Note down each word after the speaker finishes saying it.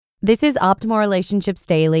This is Optimal Relationships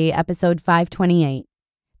Daily, episode 528,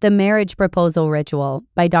 The Marriage Proposal Ritual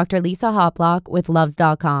by Dr. Lisa Hoplock with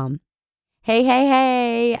Luvze.com.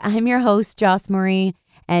 Hey, I'm your host, Joss Marie,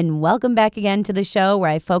 and welcome back again to the show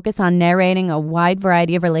where I focus on narrating a wide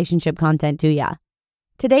variety of relationship content to ya.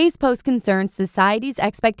 Today's post concerns society's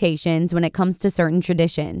expectations when it comes to certain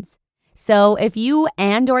traditions. So if you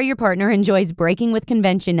and/or your partner enjoys breaking with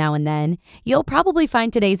convention now and then, you'll probably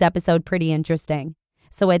find today's episode pretty interesting.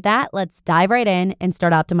 So with that, let's dive right in and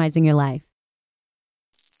start optimizing your life.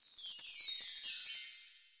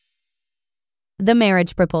 The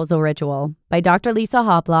Marriage Proposal Ritual by Dr. Lisa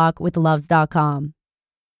Hoplock with Luvze.com.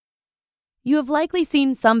 You have likely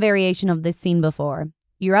seen some variation of this scene before.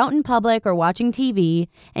 You're out in public or watching TV,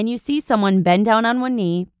 and you see someone bend down on one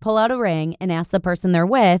knee, pull out a ring, and ask the person they're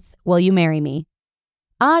with, "Will you marry me?"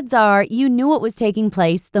 Odds are you knew what was taking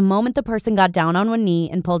place the moment the person got down on one knee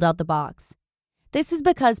and pulled out the box. This is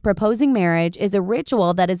because proposing marriage is a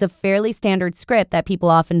ritual that is a fairly standard script that people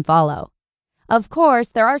often follow. Of course,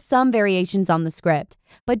 there are some variations on the script,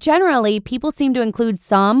 but generally, people seem to include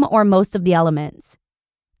some or most of the elements.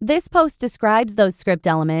 This post describes those script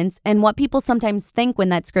elements and what people sometimes think when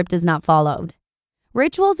that script is not followed.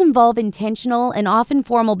 Rituals involve intentional and often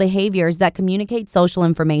formal behaviors that communicate social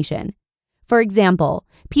information. For example,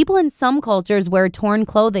 people in some cultures wear torn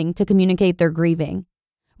clothing to communicate their grieving.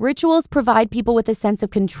 Rituals provide people with a sense of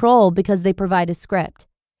control because they provide a script.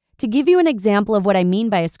 To give you an example of what I mean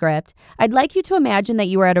by a script, I'd like you to imagine that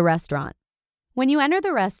you are at a restaurant. When you enter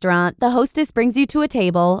the restaurant, the hostess brings you to a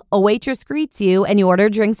table, a waitress greets you, and you order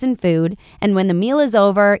drinks and food, and when the meal is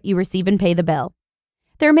over, you receive and pay the bill.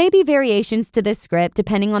 There may be variations to this script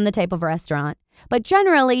depending on the type of restaurant, but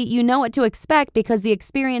generally, you know what to expect because the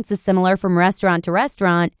experience is similar from restaurant to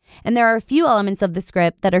restaurant, and there are a few elements of the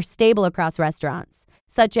script that are stable across restaurants,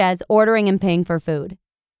 such as ordering and paying for food.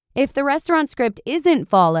 If the restaurant script isn't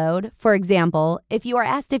followed, for example, if you are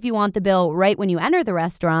asked if you want the bill right when you enter the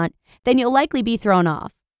restaurant, then you'll likely be thrown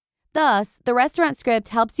off. Thus, the restaurant script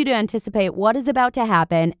helps you to anticipate what is about to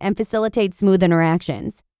happen and facilitate smooth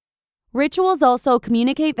interactions. Rituals also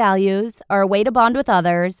communicate values, are a way to bond with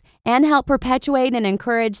others, and help perpetuate and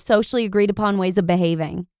encourage socially agreed upon ways of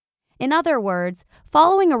behaving. In other words,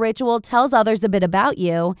 following a ritual tells others a bit about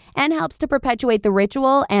you and helps to perpetuate the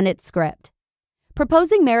ritual and its script.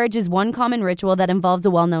 Proposing marriage is one common ritual that involves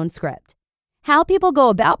a well-known script. How people go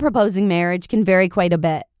about proposing marriage can vary quite a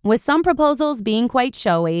bit, with some proposals being quite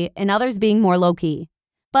showy and others being more low-key.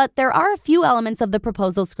 But there are a few elements of the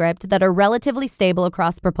proposal script that are relatively stable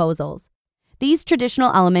across proposals. These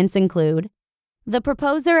traditional elements include the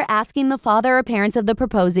proposer asking the father or parents of the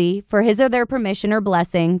proposee for his or their permission or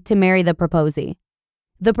blessing to marry the proposee,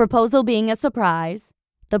 the proposal being a surprise,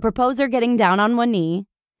 the proposer getting down on one knee,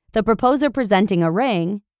 the proposer presenting a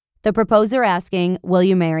ring, the proposer asking, "Will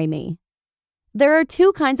you marry me?" There are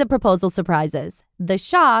two kinds of proposal surprises. The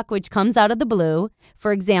shock, which comes out of the blue.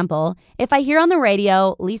 For example, if I hear on the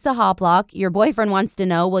radio, "Lisa Hoplock, your boyfriend wants to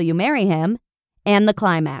know, will you marry him?" And the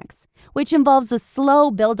climax, which involves a slow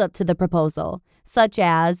build-up to the proposal, such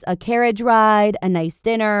as a carriage ride, a nice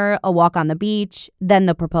dinner, a walk on the beach, then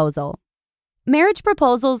the proposal. Marriage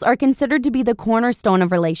proposals are considered to be the cornerstone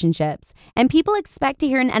of relationships, and people expect to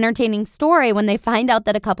hear an entertaining story when they find out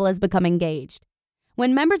that a couple has become engaged.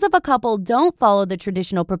 When members of a couple don't follow the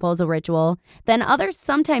traditional proposal ritual, then others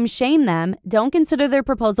sometimes shame them, don't consider their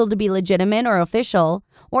proposal to be legitimate or official,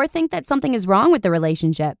 or think that something is wrong with the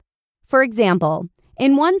relationship. For example,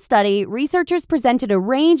 in one study, researchers presented a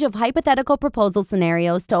range of hypothetical proposal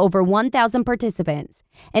scenarios to over 1,000 participants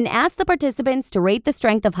and asked the participants to rate the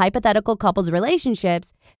strength of hypothetical couples'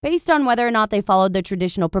 relationships based on whether or not they followed the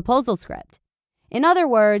traditional proposal script. In other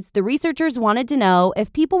words, the researchers wanted to know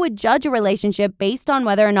if people would judge a relationship based on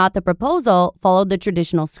whether or not the proposal followed the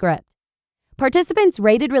traditional script. Participants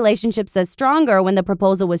rated relationships as stronger when the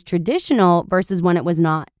proposal was traditional versus when it was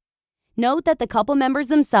not. Note that the couple members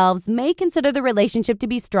themselves may consider the relationship to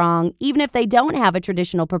be strong even if they don't have a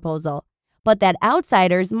traditional proposal, but that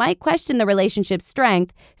outsiders might question the relationship's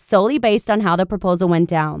strength solely based on how the proposal went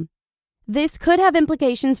down. This could have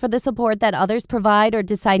implications for the support that others provide or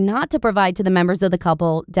decide not to provide to the members of the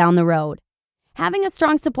couple down the road. Having a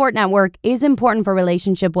strong support network is important for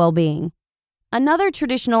relationship well-being. Another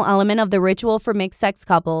traditional element of the ritual for mixed-sex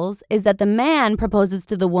couples is that the man proposes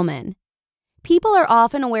to the woman. People are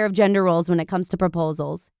often aware of gender roles when it comes to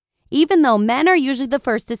proposals. Even though men are usually the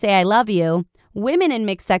first to say "I love you," women in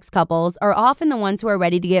mixed-sex couples are often the ones who are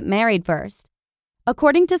ready to get married first.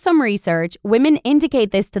 According to some research, women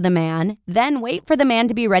indicate this to the man, then wait for the man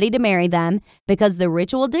to be ready to marry them because the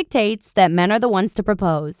ritual dictates that men are the ones to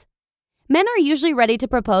propose. Men are usually ready to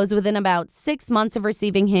propose within about 6 months of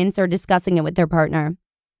receiving hints or discussing it with their partner.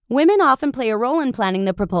 Women often play a role in planning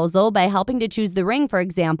the proposal by helping to choose the ring, for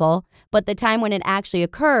example, but the time when it actually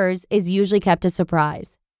occurs is usually kept a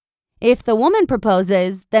surprise. If the woman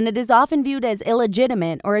proposes, then it is often viewed as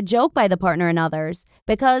illegitimate or a joke by the partner and others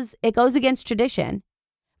because it goes against tradition.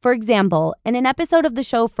 For example, in an episode of the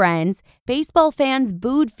show Friends, baseball fans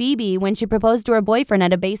booed Phoebe when she proposed to her boyfriend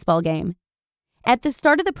at a baseball game. At the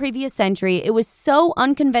start of the previous century, it was so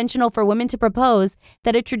unconventional for women to propose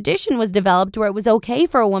that a tradition was developed where it was okay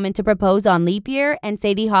for a woman to propose on leap year and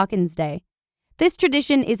Sadie Hawkins Day. This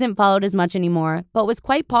tradition isn't followed as much anymore, but was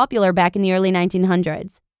quite popular back in the early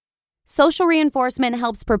 1900s. Social reinforcement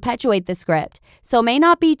helps perpetuate the script, so it may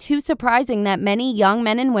not be too surprising that many young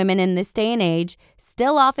men and women in this day and age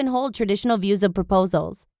still often hold traditional views of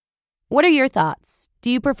proposals. What are your thoughts? Do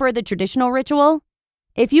you prefer the traditional ritual?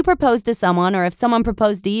 If you proposed to someone or if someone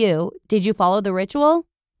proposed to you, did you follow the ritual?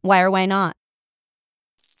 Why or why not?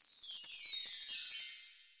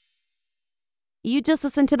 You just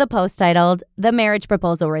listened to the post titled The Marriage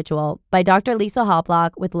Proposal Ritual by Dr. Lisa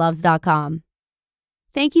Hoplock with Luvze.com.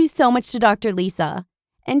 Thank you so much to Dr. Lisa.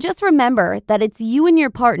 And just remember that it's you and your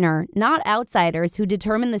partner, not outsiders, who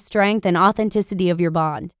determine the strength and authenticity of your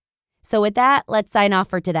bond. So with that, let's sign off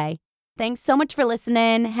for today. Thanks so much for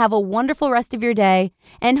listening. Have a wonderful rest of your day.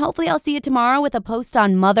 And hopefully I'll see you tomorrow with a post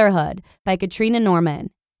on motherhood by Katrina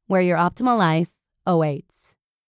Norman, where your optimal life awaits.